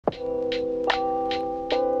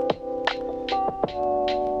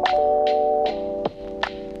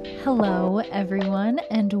Hello, everyone,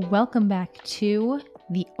 and welcome back to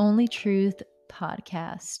the Only Truth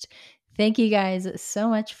podcast. Thank you guys so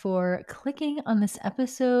much for clicking on this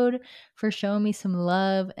episode, for showing me some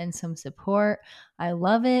love and some support. I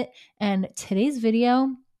love it. And today's video,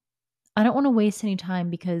 I don't want to waste any time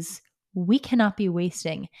because we cannot be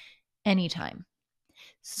wasting any time.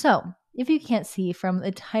 So, if you can't see from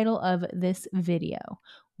the title of this video,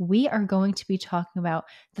 we are going to be talking about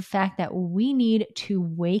the fact that we need to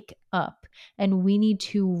wake up and we need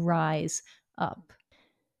to rise up.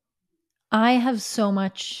 I have so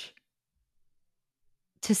much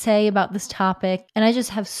to say about this topic, and I just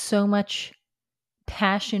have so much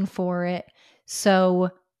passion for it. So,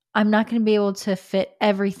 I'm not going to be able to fit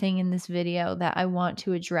everything in this video that I want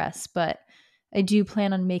to address, but I do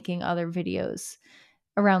plan on making other videos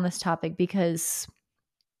around this topic because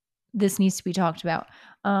this needs to be talked about.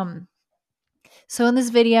 So in this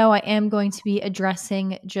video, I am going to be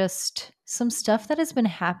addressing just some stuff that has been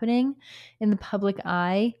happening in the public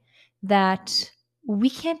eye that we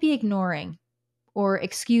can't be ignoring or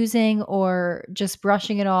excusing or just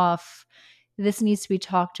brushing it off. This needs to be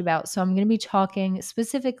talked about. So I'm going to be talking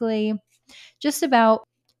specifically just about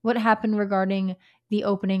what happened regarding the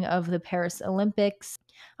opening of the Paris Olympics.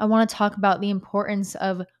 I want to talk about the importance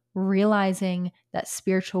of realizing that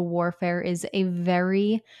spiritual warfare is a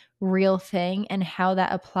very real thing and how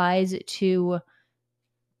that applies to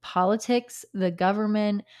politics, the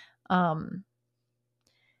government,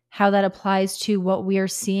 how that applies to what we are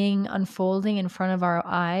seeing unfolding in front of our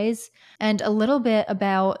eyes, and a little bit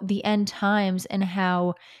about the end times and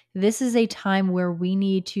how this is a time where we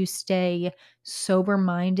need to stay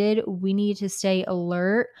sober-minded. We need to stay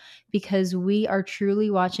alert because we are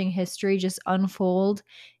truly watching history just unfold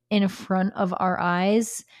in front of our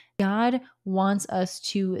eyes. God wants us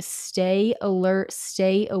to stay alert,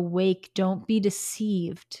 stay awake, don't be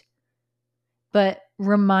deceived, but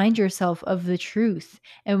remind yourself of the truth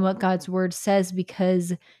and what God's word says,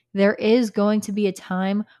 because there is going to be a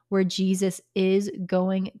time where Jesus is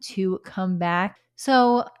going to come back.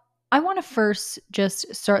 So I want to first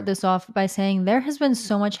just start this off by saying there has been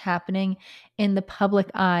so much happening in the public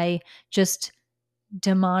eye, just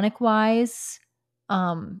demonic wise,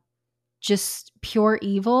 just pure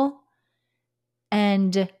evil.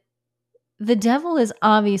 And the devil is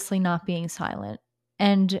obviously not being silent.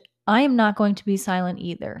 And I am not going to be silent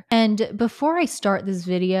either. And before I start this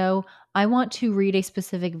video, I want to read a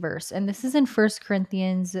specific verse. And this is in 1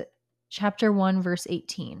 Corinthians chapter 1, verse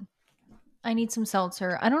 18. I need some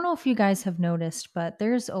seltzer. I don't know if you guys have noticed, but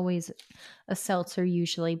there's always a seltzer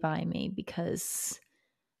usually by me because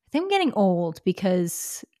I think I'm getting old,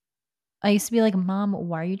 because I used to be like, Mom,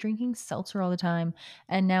 why are you drinking seltzer all the time?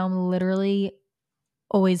 And now I'm literally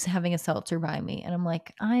always having a seltzer by me. And I'm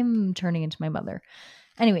like, I'm turning into my mother.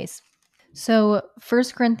 Anyways, so 1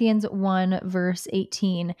 Corinthians 1 verse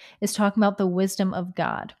 18 is talking about the wisdom of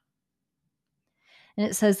God. And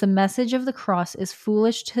it says, the message of the cross is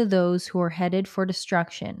foolish to those who are headed for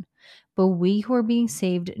destruction, but we who are being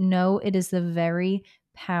saved know it is the very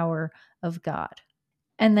power of God.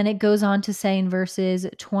 And then it goes on to say in verses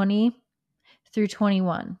 20 through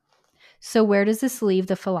 21, so where does this leave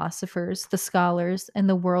the philosophers, the scholars, and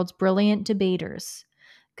the world's brilliant debaters?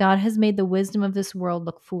 God has made the wisdom of this world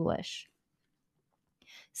look foolish.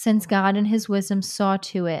 Since God in his wisdom saw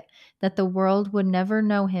to it that the world would never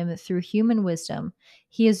know him through human wisdom,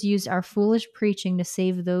 he has used our foolish preaching to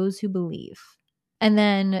save those who believe. And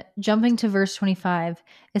then jumping to verse 25,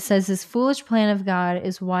 it says, this foolish plan of God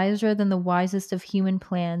is wiser than the wisest of human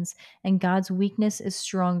plans, and God's weakness is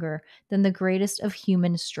stronger than the greatest of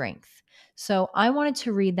human strength. So I wanted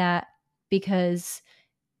to read that because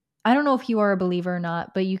I don't know if you are a believer or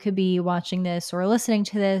not, but you could be watching this or listening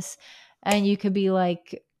to this and you could be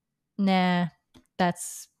like, nah,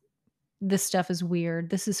 this stuff is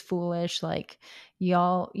weird. This is foolish. Like,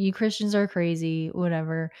 you Christians are crazy,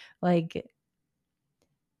 whatever. Like,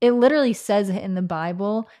 it literally says in the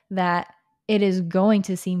Bible that it is going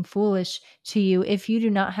to seem foolish to you if you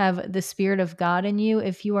do not have the Spirit of God in you,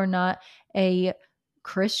 if you are not a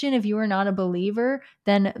Christian, if you are not a believer,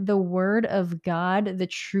 then the word of God, the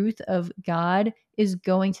truth of God is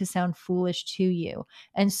going to sound foolish to you.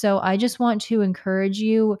 And so I just want to encourage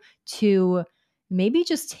you to maybe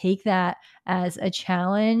just take that as a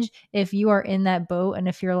challenge if you are in that boat and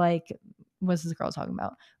if you're like, what's this girl talking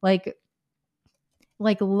about? Like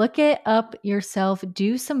look it up yourself,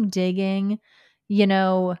 do some digging,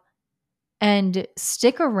 and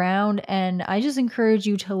stick around. And I just encourage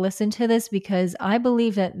you to listen to this because I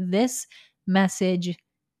believe that this message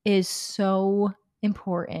is so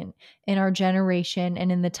important in our generation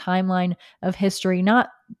and in the timeline of history. Not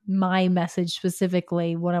my message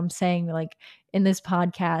specifically, what I'm saying like in this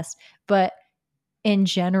podcast, but in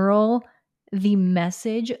general, the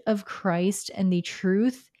message of Christ and the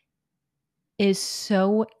truth is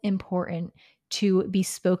so important to be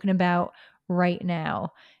spoken about right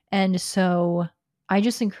now. And so I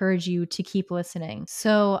just encourage you to keep listening.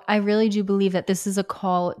 So I really do believe that this is a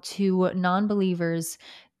call to non believers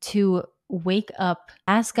to wake up,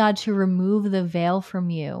 ask God to remove the veil from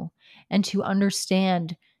you, and to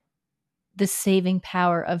understand the saving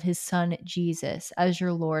power of his son Jesus as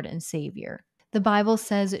your Lord and Savior. The Bible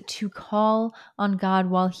says to call on God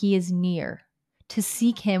while he is near, to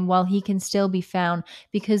seek him while he can still be found,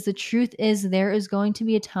 because the truth is there is going to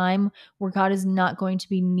be a time where God is not going to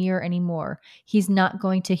be near anymore. He's not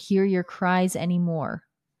going to hear your cries anymore.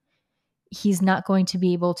 He's not going to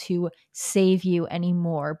be able to save you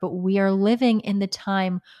anymore. But we are living in the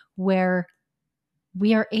time where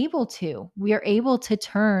we are able to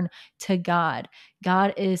turn to God.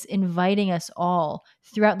 God is inviting us all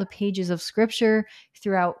throughout the pages of scripture,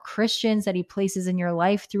 throughout Christians that he places in your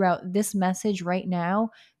life, throughout this message right now.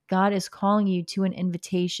 God is calling you to an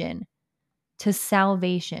invitation to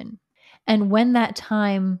salvation. And when that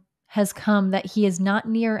time has come that he is not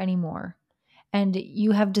near anymore, and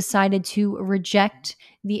you have decided to reject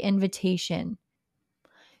the invitation,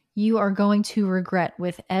 you are going to regret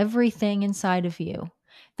with everything inside of you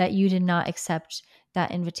that you did not accept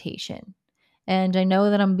that invitation. And I know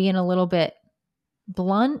that I'm being a little bit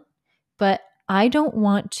blunt, but I don't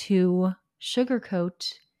want to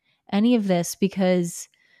sugarcoat any of this because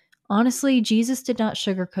honestly, Jesus did not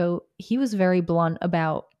sugarcoat. He was very blunt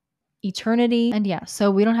about eternity. And yeah, so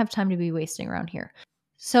we don't have time to be wasting around here.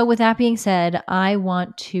 So, with that being said, I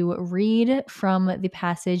want to read from the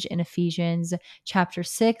passage in Ephesians chapter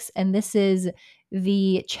 6. And this is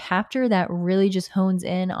the chapter that really just hones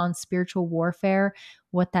in on spiritual warfare,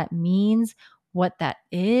 what that means, what that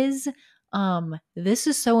is. This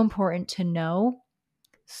is so important to know.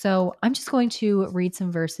 So, I'm just going to read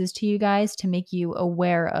some verses to you guys to make you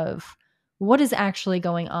aware of what is actually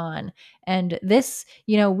going on. And this,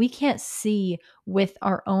 we can't see with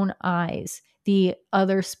our own eyes the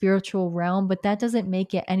other spiritual realm, but that doesn't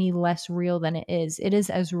make it any less real than it is. It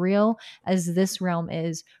is as real as this realm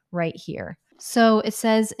is right here. So it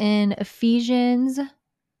says in Ephesians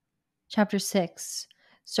chapter 6,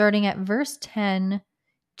 starting at verse 10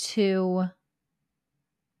 to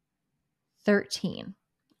 13.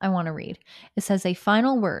 I want to read. It says, a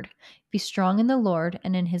final word, be strong in the Lord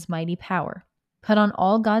and in his mighty power. Put on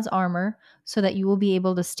all God's armor so that you will be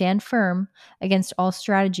able to stand firm against all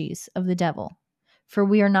strategies of the devil. For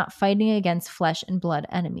we are not fighting against flesh and blood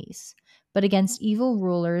enemies, but against evil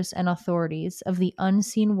rulers and authorities of the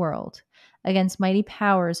unseen world, against mighty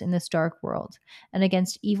powers in this dark world, and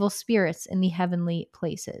against evil spirits in the heavenly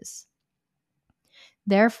places.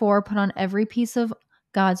 Therefore, put on every piece of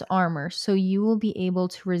God's armor so you will be able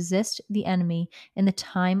to resist the enemy in the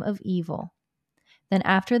time of evil. Then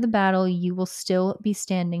after the battle, you will still be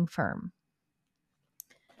standing firm.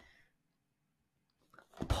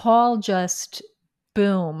 Paul just,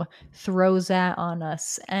 boom, throws that on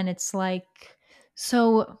us. And it's like,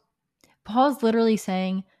 so Paul's literally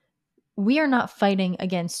saying, we are not fighting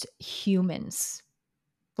against humans.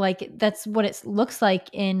 Like, that's what it looks like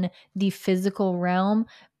in the physical realm.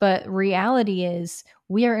 But reality is,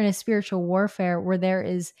 we are in a spiritual warfare where there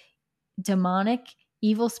is demonic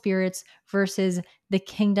evil spirits versus the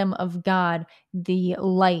kingdom of God, the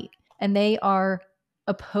light. And they are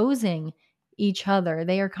opposing each other.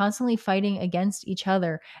 They are constantly fighting against each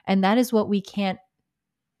other. And that is what we can't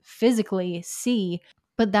physically see.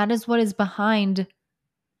 But that is what is behind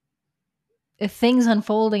things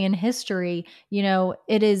unfolding in history.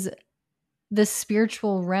 It is the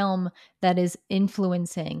spiritual realm that is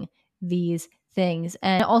influencing these things.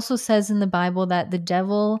 And it also says in the Bible that the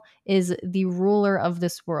devil is the ruler of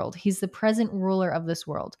this world. He's the present ruler of this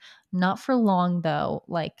world. Not for long though,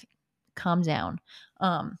 like calm down.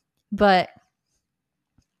 But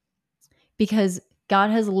because God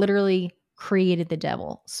has literally created the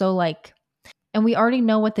devil. So and we already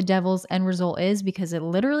know what the devil's end result is because it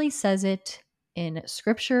literally says it in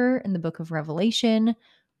scripture in the book of Revelation.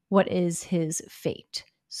 What is his fate?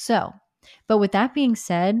 So, but with that being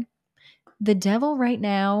said, the devil right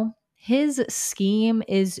now, his scheme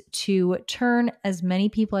is to turn as many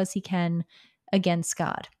people as he can against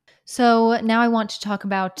God. So now I want to talk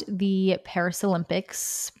about the Paris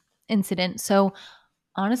Olympics incident. So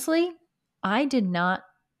honestly, I did not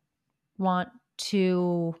want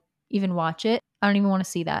to even watch it. I don't even want to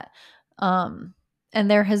see that. And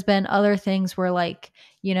there has been other things where, like,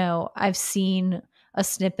 I've seen a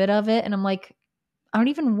snippet of it and I'm like, I don't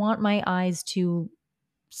even want my eyes to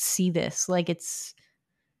see this. Like, it's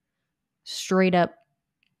straight up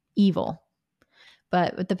evil.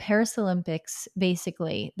 But with the Paris Olympics,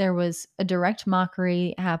 basically, there was a direct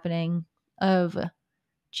mockery happening of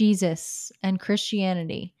Jesus and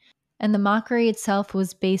Christianity. And the mockery itself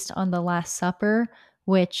was based on the Last Supper,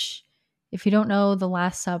 which, if you don't know the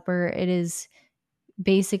Last Supper, it is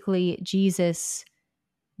basically Jesus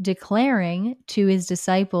declaring to his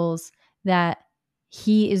disciples that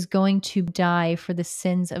he is going to die for the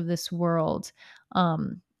sins of this world,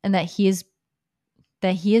 and that he is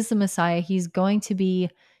the Messiah. He's going to be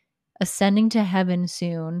ascending to heaven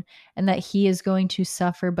soon, and that he is going to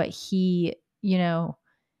suffer, but and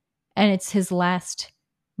it's his last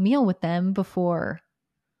meal with them before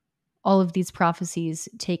all of these prophecies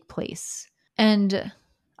take place. And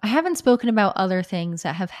I haven't spoken about other things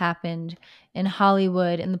that have happened in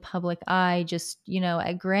Hollywood in the public eye, just,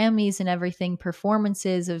 at Grammys and everything,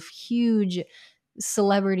 performances of huge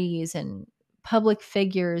celebrities and public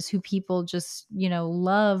figures who people just,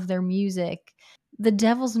 love their music. The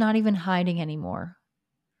devil's not even hiding anymore.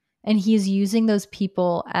 And he's using those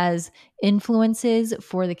people as influences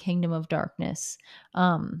for the kingdom of darkness.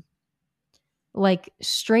 Like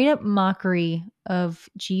straight up mockery of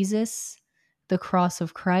Jesus, the cross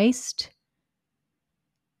of Christ,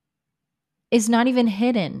 is not even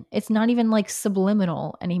hidden. It's not even like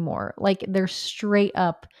subliminal anymore. Like they're straight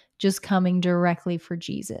up just coming directly for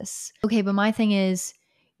Jesus. Okay, but my thing is,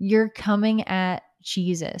 you're coming at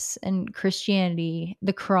Jesus and Christianity,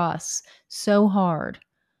 the cross, so hard.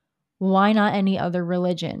 Why not any other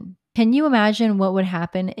religion? Can you imagine what would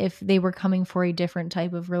happen if they were coming for a different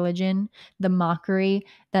type of religion? The mockery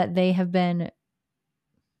that they have been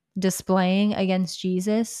displaying against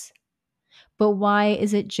Jesus? But why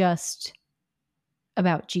is it just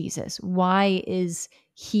about Jesus? Why is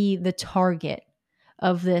he the target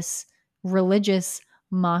of this religious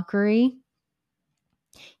mockery?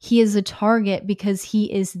 He is a target because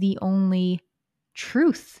he is the only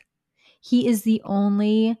truth. He is the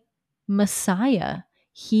only Messiah.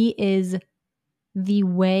 He is the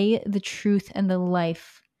way, the truth, and the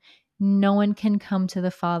life. No one can come to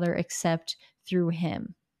the Father except through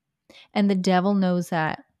him. And the devil knows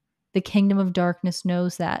that. The kingdom of darkness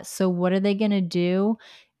knows that. So what are they going to do?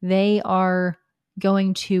 They are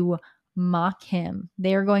going to mock him.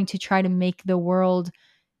 They are going to try to make the world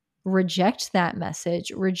reject that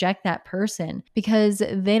message, reject that person, because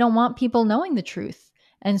they don't want people knowing the truth.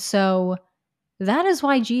 And so that is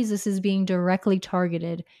why Jesus is being directly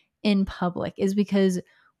targeted in public, is because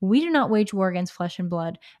we do not wage war against flesh and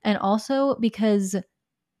blood. And also because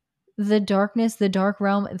the darkness, the dark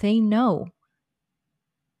realm, they know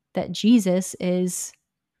that Jesus is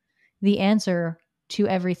the answer to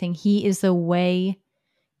everything. He is the way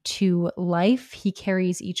to life. He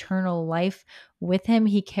carries eternal life with him.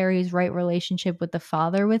 He carries right relationship with the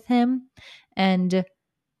Father with him. And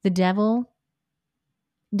the devil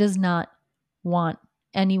does not want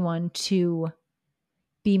anyone to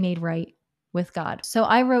be made right with God. So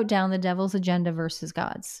I wrote down the devil's agenda versus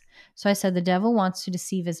God's. So I said the devil wants to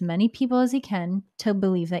deceive as many people as he can to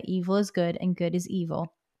believe that evil is good and good is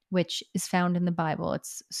evil, which is found in the Bible.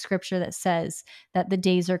 It's scripture that says that the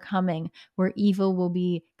days are coming where evil will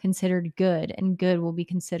be considered good and good will be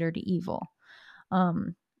considered evil.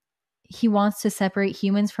 He wants to separate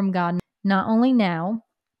humans from God, not only now,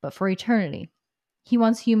 but for eternity. He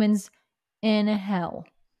wants humans in hell.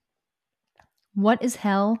 What is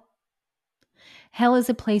hell? Hell is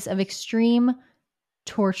a place of extreme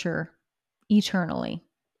torture eternally.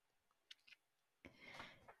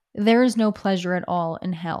 There is no pleasure at all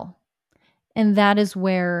in hell. And that is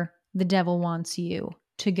where the devil wants you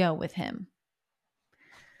to go with him.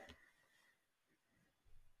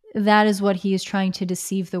 That is what he is trying to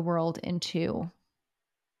deceive the world into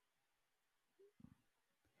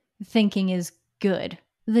thinking is good.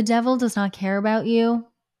 The devil does not care about you.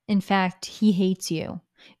 In fact, he hates you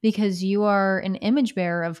because you are an image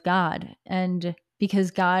bearer of God, and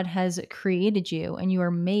because God has created you and you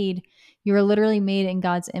are literally made in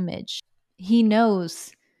God's image. He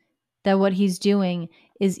knows that what he's doing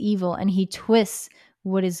is evil and he twists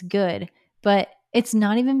what is good, but it's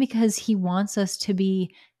not even because he wants us to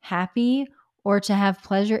be happy or to have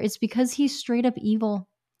pleasure. It's because he's straight up evil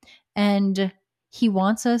and he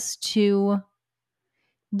wants us to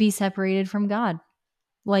be separated from God.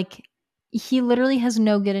 Like, he literally has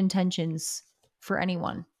no good intentions for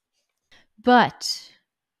anyone. But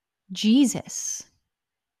Jesus,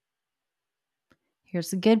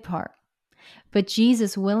 here's the good part. But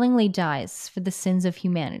Jesus willingly dies for the sins of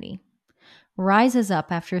humanity, rises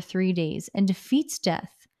up after 3 days, and defeats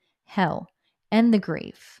death, hell, and the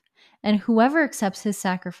grave. And whoever accepts his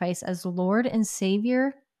sacrifice as Lord and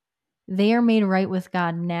Savior, they are made right with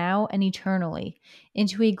God now and eternally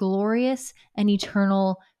into a glorious and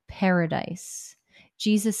eternal paradise.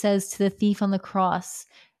 Jesus says to the thief on the cross,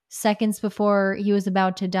 seconds before he was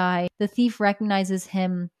about to die, the thief recognizes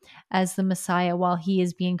him as the Messiah while he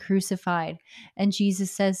is being crucified. And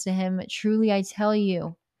Jesus says to him, "Truly I tell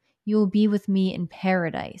you, you will be with me in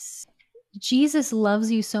paradise." Jesus loves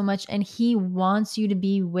you so much and he wants you to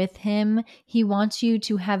be with him. He wants you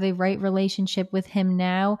to have a right relationship with him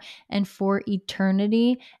now and for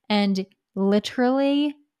eternity. And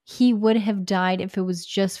literally, he would have died if it was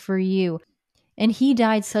just for you. And he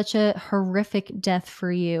died such a horrific death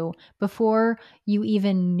for you. Before you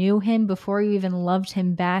even knew him, before you even loved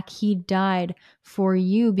him back, he died for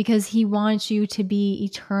you because he wants you to be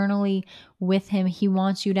eternally with him. He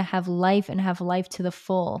wants you to have life and have life to the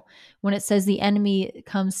full. When it says the enemy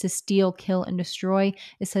comes to steal, kill, and destroy,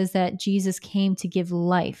 it says that Jesus came to give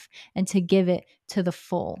life and to give it to the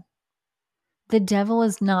full. The devil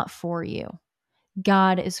is not for you.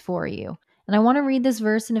 God is for you. And I want to read this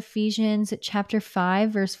verse in Ephesians chapter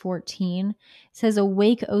 5, verse 14. It says,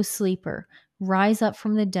 "Awake, O sleeper, rise up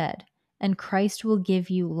from the dead, and Christ will give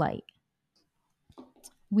you light."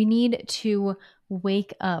 We need to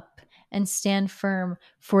wake up and stand firm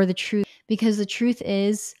for the truth, because the truth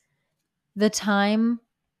is the time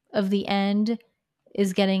of the end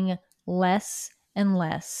is getting less and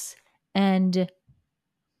less. And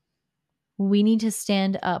we need to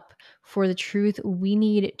stand up for the truth. We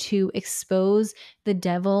need to expose the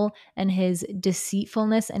devil and his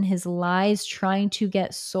deceitfulness and his lies, trying to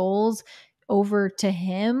get souls over to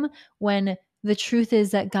him, when the truth is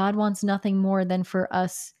that God wants nothing more than for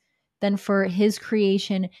us, than for his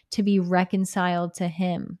creation to be reconciled to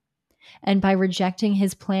him. And by rejecting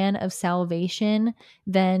his plan of salvation,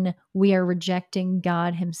 then we are rejecting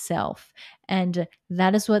God himself. And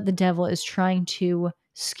that is what the devil is trying to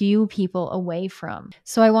skew people away from.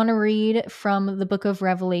 So I want to read from the book of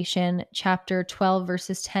Revelation, chapter 12,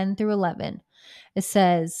 verses 10 through 11. It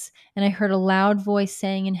says, "And I heard a loud voice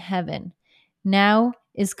saying in heaven, 'Now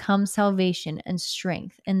is come salvation and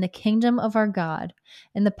strength and the kingdom of our God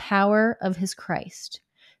and the power of his Christ.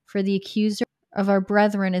 For the accuser of our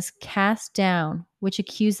brethren is cast down, which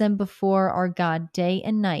accuse them before our God day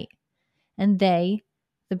and night. And they,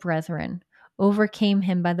 the brethren, overcame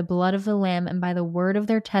him by the blood of the Lamb and by the word of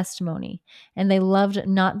their testimony, and they loved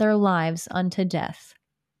not their lives unto death.'"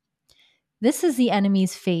 This is the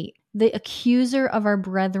enemy's fate. The accuser of our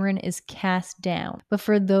brethren is cast down. But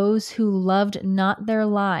for those who loved not their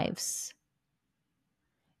lives,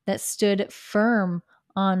 that stood firm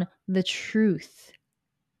on the truth,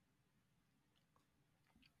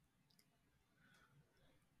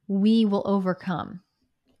 we will overcome.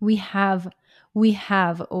 We have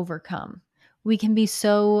overcome. We can be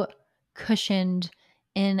so cushioned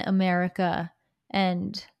in America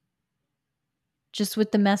and just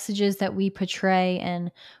with the messages that we portray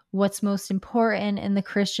and what's most important in the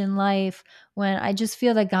Christian life, when I just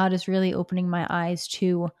feel that God is really opening my eyes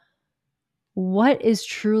to what is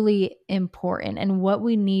truly important and what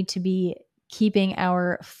we need to be keeping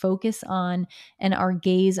our focus on and our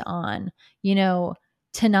gaze on,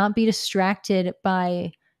 to not be distracted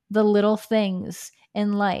by the little things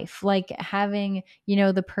in life, like having,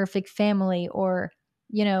 the perfect family, or,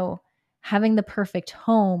 having the perfect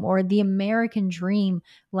home, or the American dream.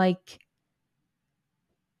 Like,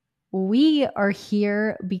 we are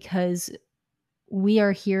here because we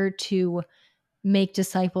are here to make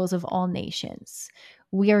disciples of all nations.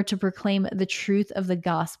 We are to proclaim the truth of the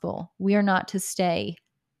gospel. We are not to stay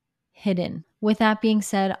hidden. With that being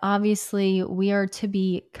said, obviously, we are to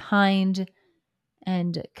be kind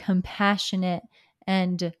and compassionate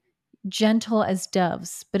and gentle as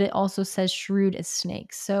doves, but it also says shrewd as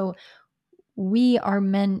snakes. So we are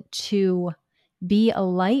meant to be a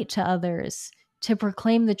light to others, to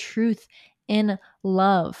proclaim the truth in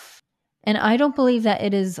love. And I don't believe that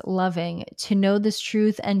it is loving to know this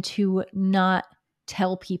truth and to not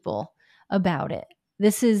tell people about it.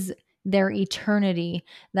 This is their eternity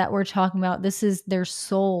that we're talking about. This is their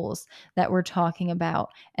souls that we're talking about.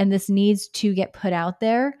 And this needs to get put out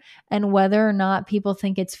there. And whether or not people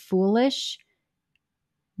think it's foolish,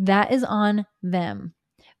 that is on them.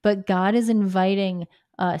 But God is inviting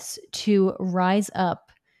us to rise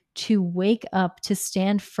up, to wake up, to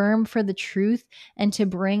stand firm for the truth, and to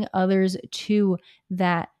bring others to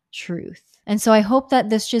that truth. And so I hope that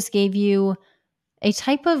this just gave you a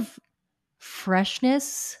type of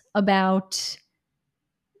freshness about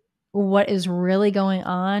what is really going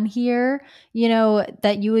on here,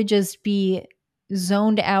 that you would just be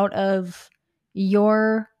zoned out of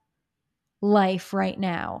your life right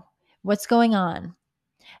now, what's going on,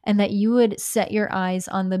 and that you would set your eyes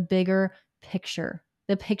on the bigger picture,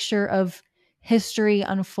 the picture of history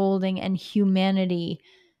unfolding and humanity.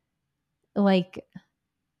 Like,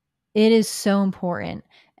 it is so important.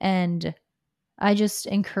 And I just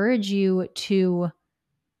encourage you to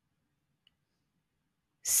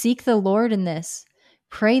seek the Lord in this.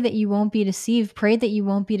 Pray that you won't be deceived. Pray that you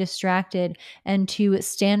won't be distracted, and to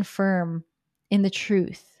stand firm in the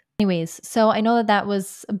truth. Anyways, so I know that that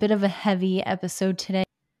was a bit of a heavy episode today.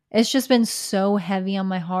 It's just been so heavy on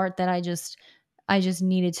my heart that I just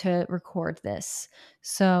needed to record this.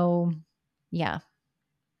 So, yeah.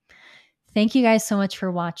 Thank you guys so much for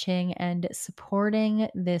watching and supporting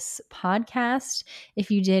this podcast. If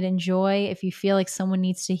you did enjoy, if you feel like someone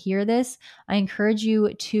needs to hear this, I encourage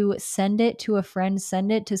you to send it to a friend,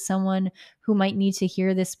 send it to someone who might need to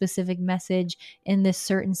hear this specific message in this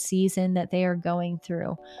certain season that they are going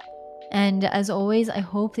through. And as always, I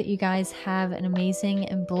hope that you guys have an amazing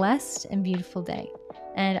and blessed and beautiful day.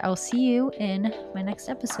 And I'll see you in my next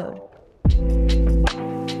episode.